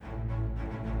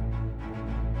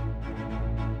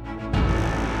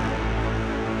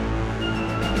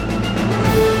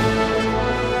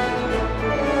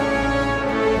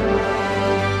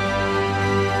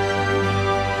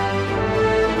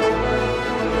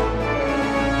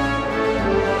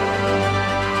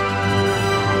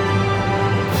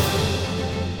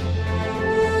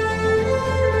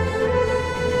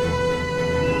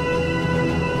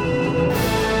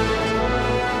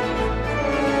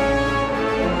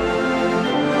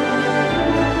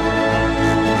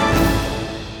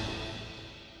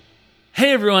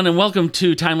everyone, and welcome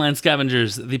to Timeline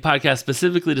Scavengers, the podcast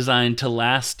specifically designed to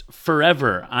last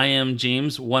forever. I am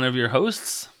James, one of your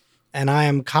hosts. And I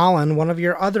am Colin, one of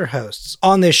your other hosts.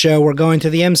 On this show, we're going to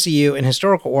the MCU in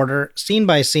historical order, scene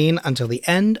by scene, until the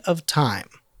end of time.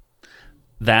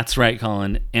 That's right,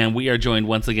 Colin. And we are joined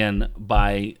once again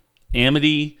by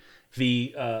Amity,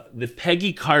 the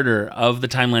Peggy Carter of the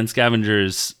Timeline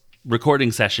Scavengers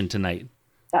recording session tonight.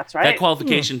 That's right. That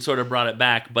qualification sort of brought it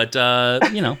back, but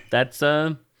that's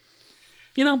welcome,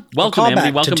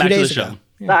 Amity. Welcome back to the show.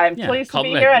 Yeah. I'm pleased to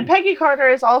be here, and Peggy Carter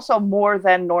is also more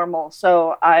than normal,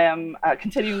 so I am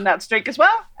continuing that streak as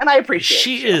well, and I appreciate it.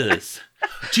 She is.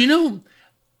 Do you know,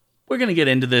 we're going to get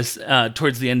into this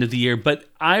towards the end of the year, but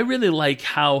I really like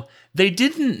how they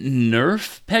didn't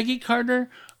nerf Peggy Carter.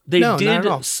 They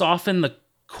did soften the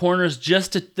corners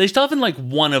they softened like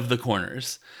one of the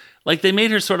corners. Like they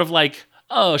made her sort of like,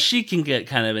 oh, she can get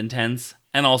kind of intense,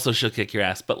 and also she'll kick your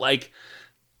ass. But like,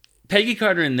 Peggy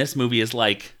Carter in this movie is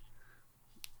like,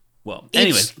 well,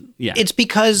 anyways, yeah. It's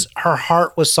because her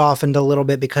heart was softened a little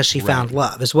bit because she found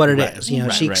love, is what it is. You know,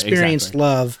 she experienced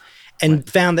love and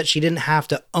found that she didn't have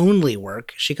to only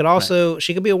work. She could also,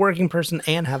 she could be a working person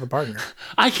and have a partner.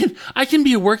 I can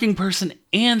be a working person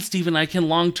and Steve and I can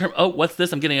long-term. Oh, what's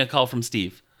this? I'm getting a call from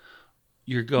Steve.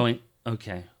 You're going,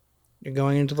 okay. You're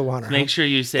going into the water. Make sure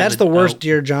you say that's the worst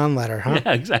Dear John letter, huh?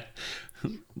 Yeah,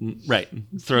 exactly. Right.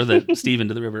 Throw the Steve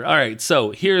into the river. All right. So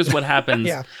here's what happens.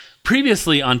 Yeah.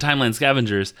 Previously on Timeline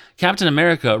Scavengers, Captain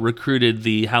America recruited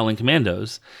the Howling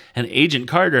Commandos, and Agent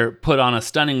Carter put on a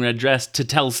stunning red dress to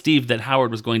tell Steve that Howard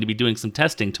was going to be doing some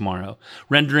testing tomorrow,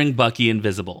 rendering Bucky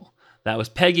invisible. That was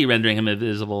Peggy rendering him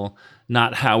invisible,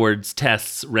 not Howard's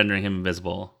tests rendering him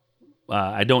invisible.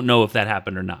 I don't know if that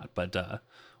happened or not, but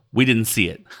we didn't see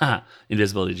it.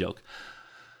 Invisibility joke.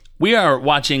 We are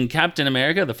watching Captain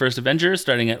America, the First Avenger,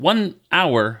 starting at 1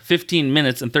 hour, 15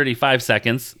 minutes, and 35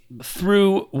 seconds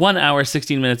through 1 hour,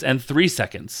 16 minutes, and 3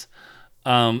 seconds.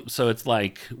 So it's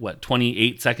like,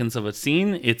 28 seconds of a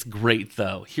scene? It's great,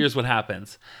 though. Here's what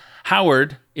happens.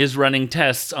 Howard is running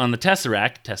tests on the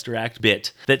Tesseract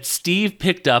bit that Steve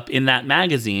picked up in that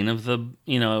magazine of the,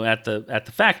 at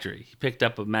the factory. He picked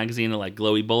up a magazine of like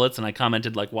glowy bullets, and I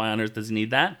commented like, why on earth does he need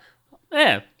that?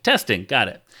 Yeah, testing, got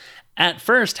it. At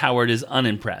first, Howard is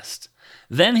unimpressed.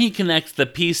 Then he connects the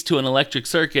piece to an electric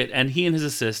circuit, and he and his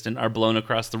assistant are blown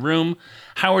across the room.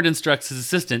 Howard instructs his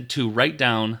assistant to write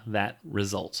down that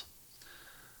result.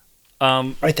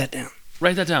 Write that down.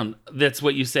 Write that down. That's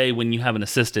what you say when you have an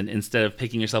assistant instead of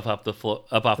picking yourself up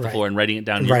off the floor and writing it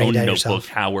down in your own notebook, yourself.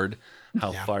 Howard,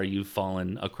 how far you've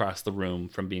fallen across the room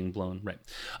from being blown. Right.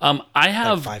 I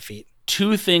have like 5 feet.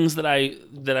 Two things that I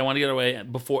want to get away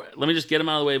before. Let me just get them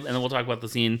out of the way, and then we'll talk about the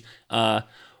scene.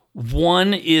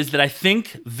 One is that I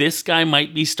think this guy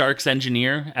might be Stark's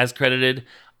engineer, as credited.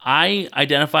 I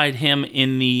identified him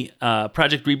in the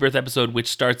Project Rebirth episode, which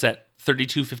starts at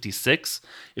 3256.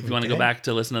 If you want to go back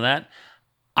to listen to that,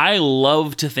 I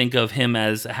love to think of him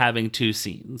as having two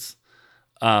scenes.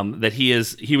 That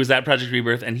he was at Project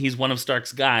Rebirth, and he's one of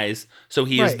Stark's guys, so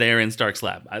he is there in Stark's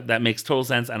lab. That makes total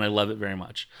sense, and I love it very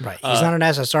much. Right, he's not an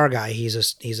SSR guy; he's a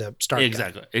Stark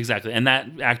guy. Exactly. And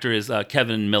that actor is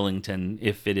Kevin Millington,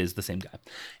 if it is the same guy.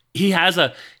 He has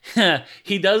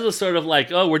he does a sort of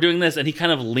like, oh, we're doing this, and he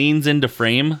kind of leans into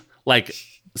frame, like.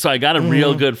 So I got a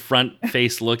real good front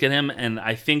face look at him, and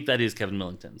I think that is Kevin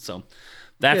Millington. So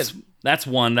that's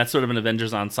one. That's sort of an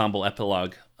Avengers Ensemble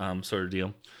epilogue sort of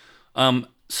deal.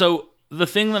 So the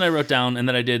thing that I wrote down and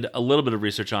that I did a little bit of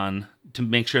research on to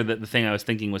make sure that the thing I was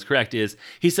thinking was correct is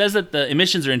he says that the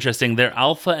emissions are interesting. They're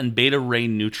alpha and beta ray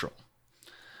neutral.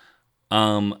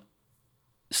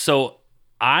 So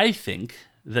I think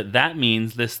that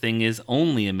means this thing is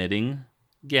only emitting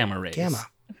gamma rays. Gamma.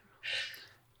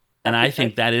 And I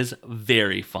think that is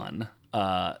very fun.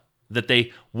 That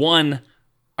they, one,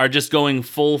 are just going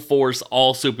full force.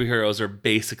 All superheroes are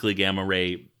basically gamma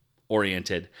ray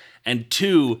oriented. And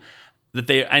two,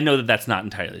 I know that that's not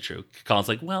entirely true. Colin's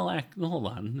like, well, hold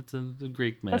on. It's the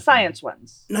Greek myth. The science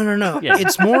ones. No. Yeah.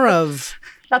 It's more of,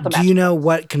 do you know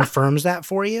what confirms that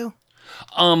for you?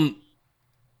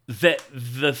 That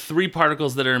the three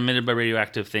particles that are emitted by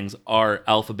radioactive things are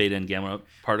alpha, beta, and gamma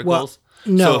particles.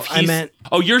 Well, no, I meant...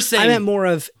 Oh, you're saying... I meant more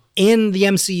of, in the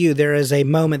MCU, there is a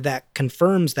moment that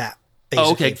confirms that,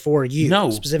 basically, for you,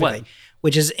 specifically.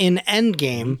 Which is in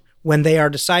Endgame, when they are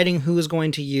deciding who is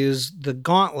going to use the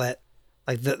gauntlet,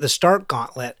 like the Stark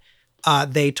gauntlet,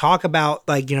 they talk about,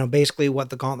 like, basically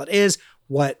what the gauntlet is,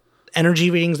 what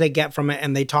energy readings they get from it,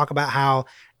 and they talk about how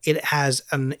it has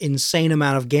an insane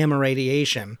amount of gamma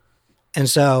radiation. And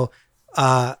so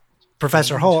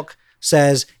Professor Hulk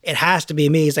says, it has to be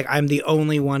me. He's like, I'm the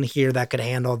only one here that could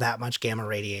handle that much gamma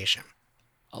radiation.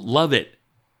 I love it.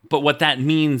 But what that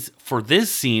means for this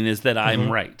scene is that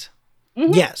I'm right.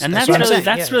 Mm-hmm. Yes. And that's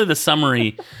really the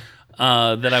summary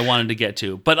that I wanted to get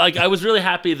to. But like, I was really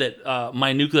happy that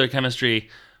my nuclear chemistry,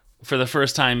 for the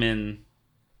first time in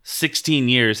 16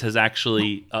 years, has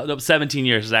actually 17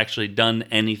 years has actually done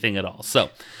anything at all. So,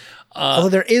 although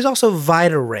there is also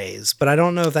Vita rays, but I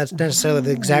don't know if that's necessarily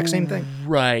the exact same thing.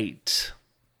 Right.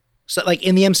 So, like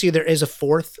in the MCU, there is a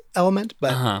fourth element,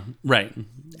 but right.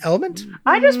 Element.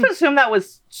 I just presumed that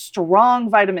was strong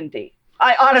vitamin D.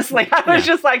 I was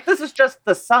just like, this is just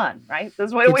the sun, right? This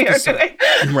is what we are doing.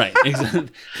 Right. Exactly.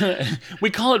 We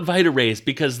call it Vita rays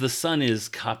because the sun is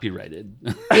copyrighted.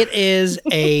 It is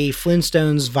a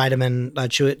Flintstones vitamin,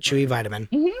 chewy vitamin.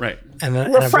 Mm-hmm. Right. And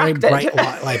a very bright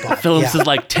light bulb. Phillips is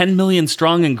like 10 million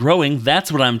strong and growing.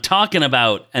 That's what I'm talking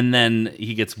about. And then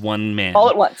he gets one man.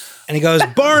 All at once. And he goes,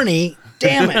 Barney,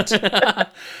 damn it.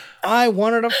 I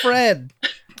wanted a Fred.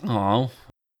 Oh,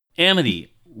 Amity.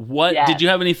 Did you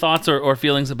have any thoughts or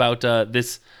feelings about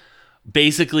this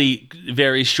basically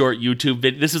very short YouTube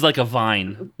video? This is like a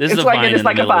Vine. It's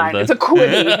like a Vine. It's a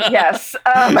Quibi, yes.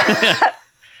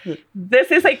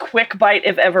 This is a quick bite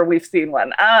if ever we've seen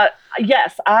one.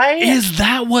 Yes, Is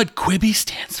that what Quibi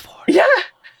stands for? Yeah.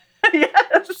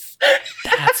 Yes.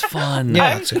 That's fun.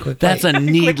 Yeah, it's a quick bite. That's a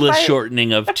needless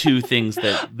shortening of two things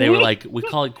that they were like, we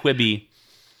call it Quibi.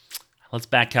 Let's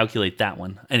back calculate that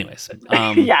one. Anyways.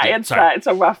 It's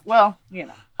a rough,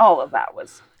 all of that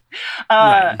was.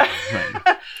 Right.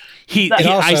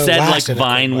 I said like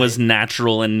Vine was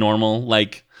natural and normal.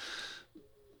 Like,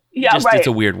 it's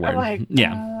a weird word. I think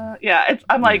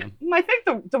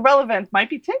the relevant might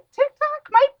be TikTok,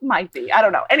 might be. I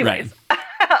don't know. Anyways,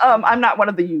 I'm not one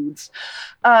of the youths.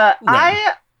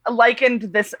 I likened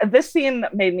this scene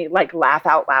made me like laugh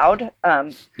out loud.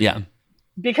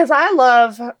 Because I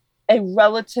love a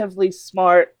relatively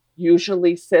smart,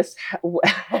 usually cis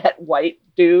white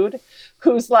dude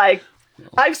who's like,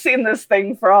 I've seen this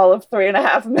thing for all of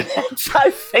 3.5 minutes.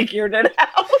 I figured it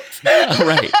out.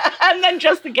 Right. And then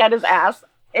just to get his ass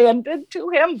handed to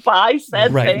him by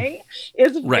said thing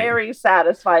is very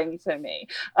satisfying to me.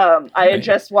 I had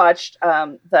just watched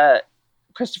the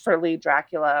Christopher Lee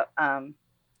Dracula. I'm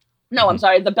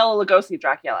sorry, the Bela Lugosi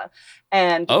Dracula.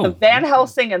 And the Van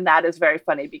Helsing in that is very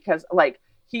funny because like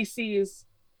he sees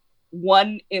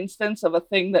one instance of a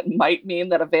thing that might mean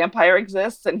that a vampire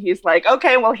exists. And he's like,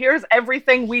 okay, well, here's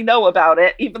everything we know about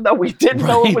it, even though we didn't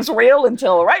know it was real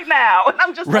until right now. And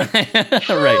I'm just like, right.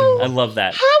 I love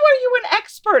that. How are you an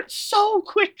expert so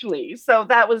quickly? So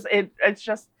that was it. It's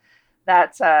just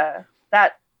that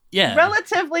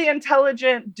relatively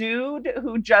intelligent dude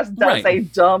who just does a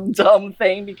dumb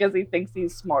thing because he thinks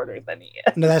he's smarter than he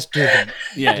is. No, that's Dugan.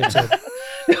 Yeah. It's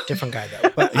a different guy though.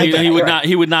 But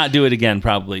he would not do it again,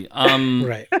 probably.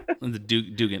 Right. The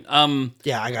Dugan.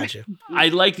 Yeah, I got you. I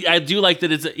do like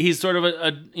that he's sort of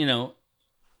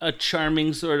a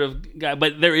charming sort of guy,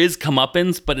 but there is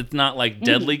comeuppance, but it's not like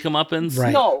deadly comeuppance.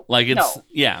 Right. No. Like it's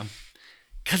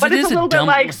But it's a little bit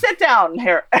like, sit down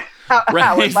here.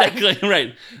 Right, exactly.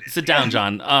 Right. Sit down,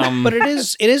 John. But it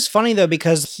is funny though,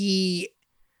 because he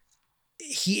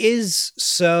is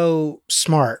so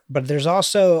smart, but there's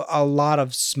also a lot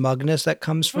of smugness that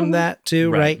comes from that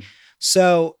too, right?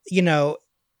 So,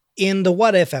 in the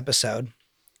What If episode,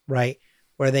 right,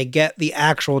 where they get the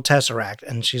actual Tesseract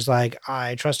and she's like,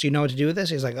 I trust you know what to do with this.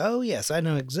 He's like, oh yes, I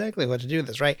know exactly what to do with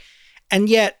this, right? And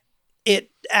yet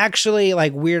it actually,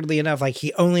 like, weirdly enough, like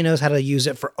he only knows how to use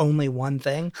it for only one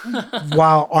thing,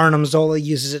 while Arnim Zola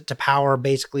uses it to power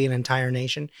basically an entire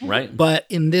nation. Right. But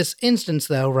in this instance,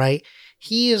 though, right,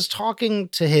 he is talking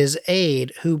to his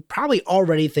aide who probably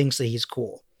already thinks that he's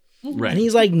cool. Right. And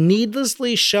he's like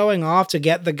needlessly showing off to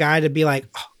get the guy to be like,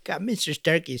 oh God, Mr.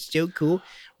 Stark is so cool,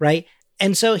 right?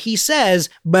 And so he says,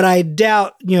 but I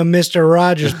doubt, Mr.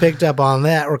 Rogers picked up on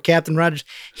that, or Captain Rogers.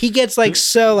 He gets like,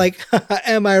 so like,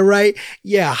 am I right?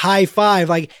 Yeah, high five.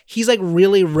 Like he's like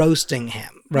really roasting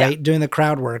him, right? Yeah. Doing the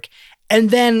crowd work.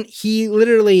 And then he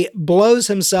literally blows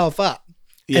himself up.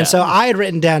 Yeah. And so I had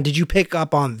written down, did you pick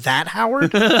up on that,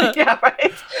 Howard? Yeah,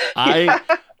 right.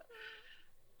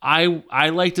 I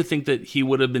like to think that he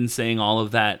would have been saying all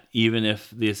of that even if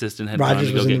the assistant had gone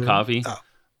to go get coffee.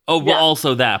 Oh, well,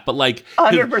 also that, but like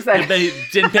 100%. They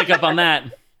didn't pick up on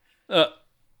that.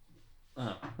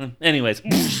 Anyways,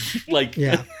 like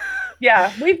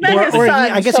we've met his son.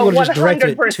 I guess so he would have just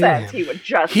directed it to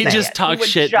him. He just talks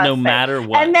shit no matter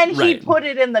what, and then he put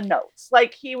it in the notes.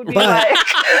 Like he would be like,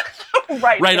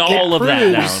 write all of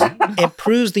that down. It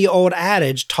proves the old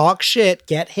adage: talk shit,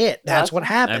 get hit. That's what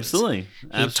happens. Absolutely.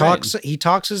 He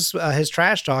talks his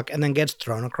trash talk and then gets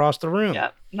thrown across the room. Yeah.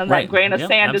 And then that grain of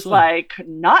sand is like,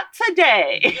 not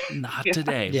today. Not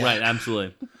today. Yeah. Right.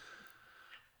 Absolutely.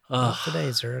 Not today,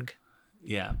 Zurg.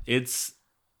 Yeah. It's.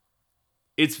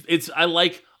 I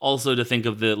like also to think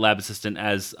of the lab assistant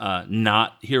as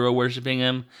not hero worshiping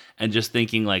him and just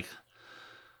thinking like,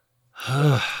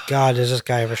 God, does this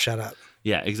guy ever shut up?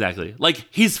 Yeah, exactly. Like,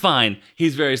 he's fine.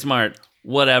 He's very smart.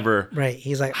 Whatever. Right.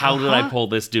 He's like, how did I pull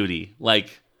this duty?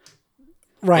 Like,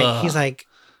 right. He's like,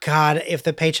 God, if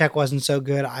the paycheck wasn't so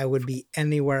good, I would be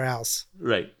anywhere else.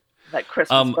 Right. That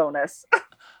Christmas bonus.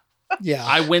 Yeah.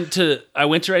 I went to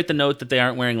write the note that they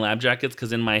aren't wearing lab jackets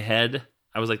because in my head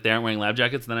I was like, they aren't wearing lab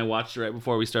jackets. And then I watched it right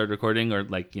before we started recording, or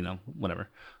like, whatever,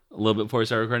 a little bit before we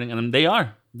started recording, and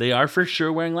they are for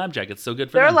sure wearing lab jackets. So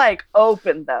good for them. They're like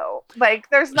open though. Like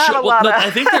there's not a lot of. I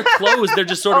think they're closed. They're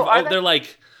just sort of. They're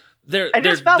like. I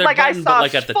just felt like I saw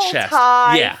like at the chest.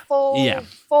 Tie,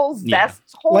 full vest,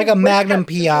 like a Magnum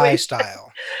PI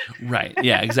style. Right.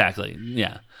 Yeah. Exactly.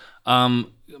 Yeah.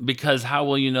 Because how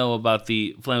will you know about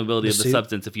the flammability of the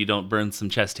substance if you don't burn some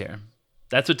chest hair?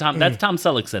 That's what Tom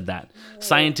Selleck said. That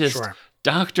scientist,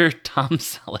 Dr. Tom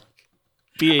Selleck,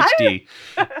 PhD.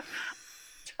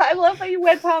 I love how you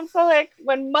went Tom Selleck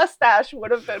when mustache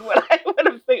would have been what I would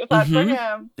have thought for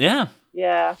him. Yeah.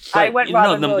 Yeah. But, I went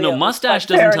Robin Williams. No, mustache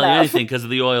doesn't tell you anything because of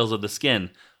the oils of the skin.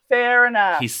 Fair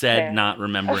enough. He said not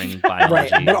remembering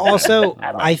biology. Right. But also,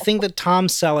 I think that Tom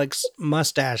Selleck's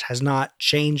mustache has not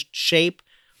changed shape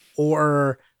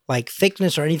or like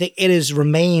thickness or anything. It has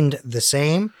remained the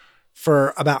same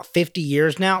for about 50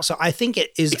 years now. So I think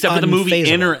it is except for the movie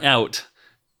In or Out.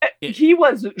 He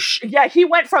went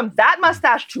from that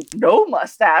mustache to no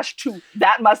mustache to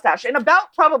that mustache in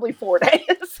about probably 4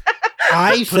 days.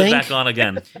 I put it back on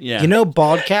again. Yeah.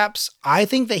 Bald caps. I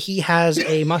think that he has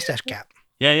a mustache cap.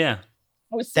 Yeah.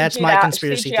 That's my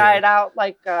conspiracy theory. CGI'd out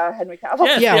like Henry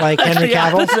Cavill. Yeah, like Henry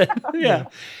Cavill. Yeah.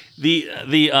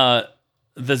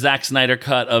 The Zack Snyder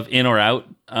cut of In or Out.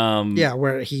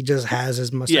 Where he just has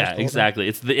his mustache. Yeah, exactly.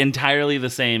 It's entirely the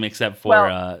same except for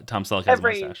Tom Selleck has a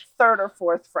mustache. Every third or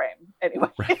fourth frame, anyway.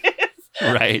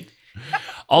 Right.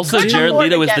 Also, Jared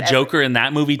Leto is the Joker in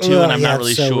that movie too, and I'm not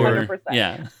really sure. 100%.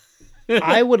 Yeah.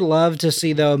 I would love to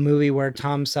see though a movie where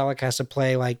Tom Selleck has to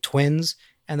play like twins,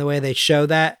 and the way they show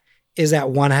that is that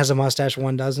one has a mustache,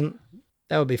 one doesn't.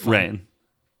 That would be fun. Right.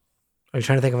 Are you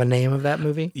trying to think of a name of that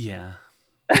movie? Yeah.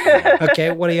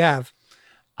 Okay, what do you have?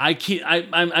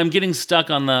 I'm getting stuck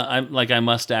on the I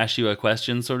must ask you a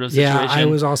question sort of situation. Yeah, I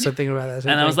was also thinking about that.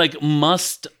 And I was like,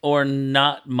 must or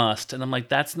not must, and I'm like,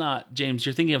 that's not, James.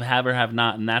 You're thinking of have or have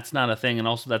not, and that's not a thing, and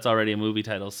also that's already a movie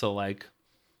title. So like,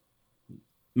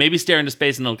 maybe stare into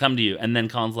space and it'll come to you. And then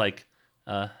Colin's like,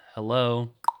 hello.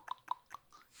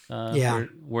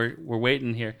 We're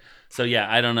waiting here. So yeah,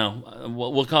 I don't know.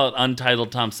 We'll call it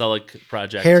Untitled Tom Selleck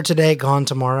Project. Here today, gone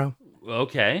tomorrow.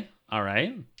 Okay. All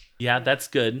right. Yeah, that's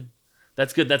good.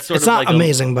 That's good. That's sort it's of not like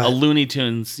amazing, but a Looney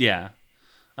Tunes. Yeah.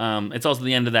 It's also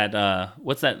the end of that.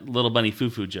 What's that little bunny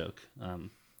foo-foo joke? I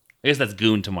guess that's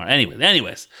Goon Tomorrow.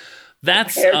 Anyways,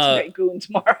 that's today, Goon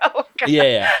Tomorrow.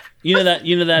 Yeah. You know that.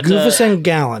 Goofus and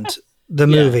Gallant, the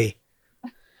movie,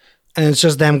 and it's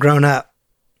just them grown up.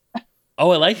 Oh,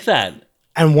 I like that.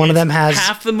 And one of them has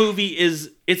half the movie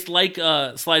it's like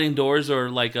Sliding Doors or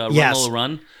like Run Lola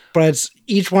Run. But it's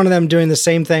each one of them doing the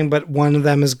same thing, but one of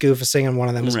them is goofusing and one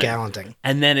of them is gallanting.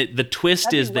 And then the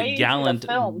twist is that Gallant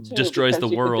destroys the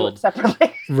world.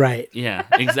 Separately. Right. Yeah,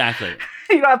 exactly.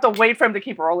 You don't have to wait for him to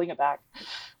keep rolling it back.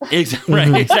 Exactly.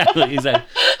 Right. Exactly.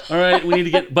 All right, we need to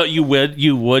get. But you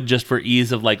would just for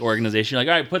ease of like organization. You're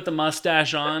like, all right, put the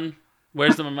mustache on.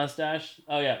 Where's the mustache?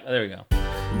 Oh yeah, there we go.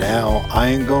 Now I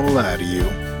ain't gonna lie to you.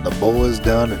 The boys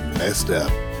done and messed up.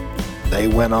 They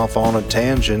went off on a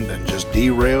tangent and just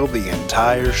derailed the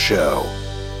entire show.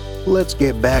 Let's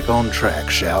get back on track,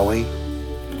 shall we?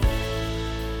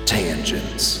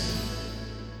 Tangents.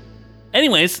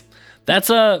 Anyways, that's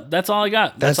all I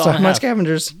got. That's talking about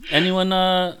scavengers. Anyone?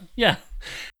 Yeah.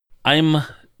 I'm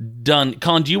done.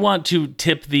 Colin, do you want to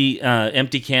tip the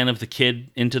empty can of the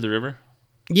kid into the river?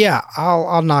 Yeah,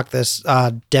 I'll knock this.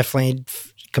 Definitely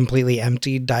completely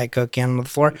empty Diet Coke can on the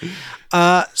floor.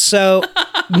 So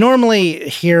normally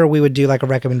here we would do like a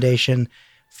recommendation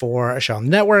for a show on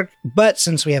the network, but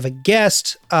since we have a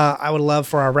guest, I would love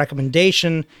for our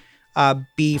recommendation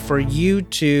be for you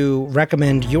to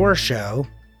recommend your show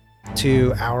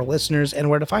to our listeners and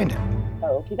where to find it.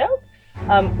 Okie doke.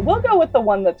 We'll go with the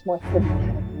one that's more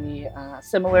cinematically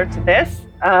similar to this,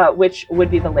 which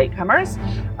would be the Latecomers.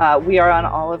 We are on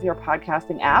all of your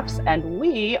podcasting apps, and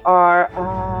we are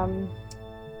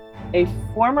a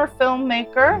former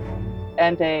filmmaker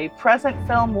and a present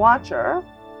film watcher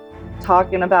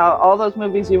talking about all those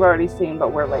movies you've already seen,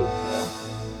 but we're late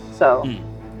to. So,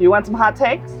 you want some hot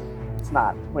takes?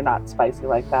 We're not spicy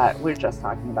like that. We're just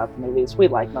talking about the movies. We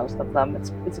like most of them.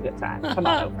 It's a good time. Come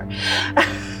on over.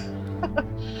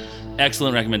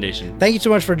 Excellent recommendation. Thank you so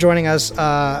much for joining us,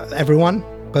 everyone,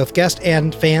 both guests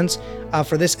and fans,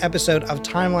 for this episode of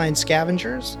Timeline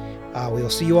Scavengers. We will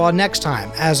see you all next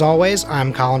time. As always,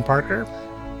 I'm Colin Parker.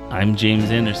 I'm James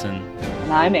Anderson.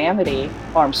 And I'm Amity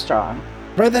Armstrong.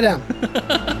 Write that down.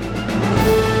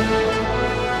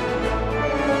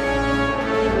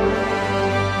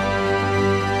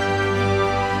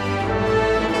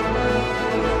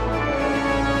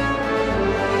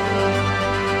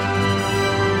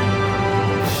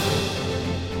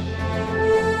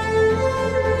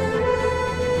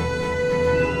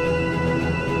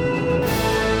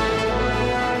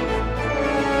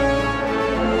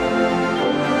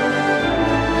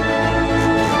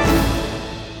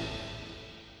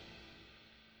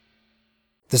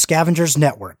 The Scavengers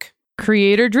Network.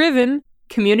 Creator-driven.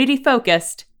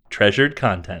 Community-focused. Treasured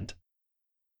content.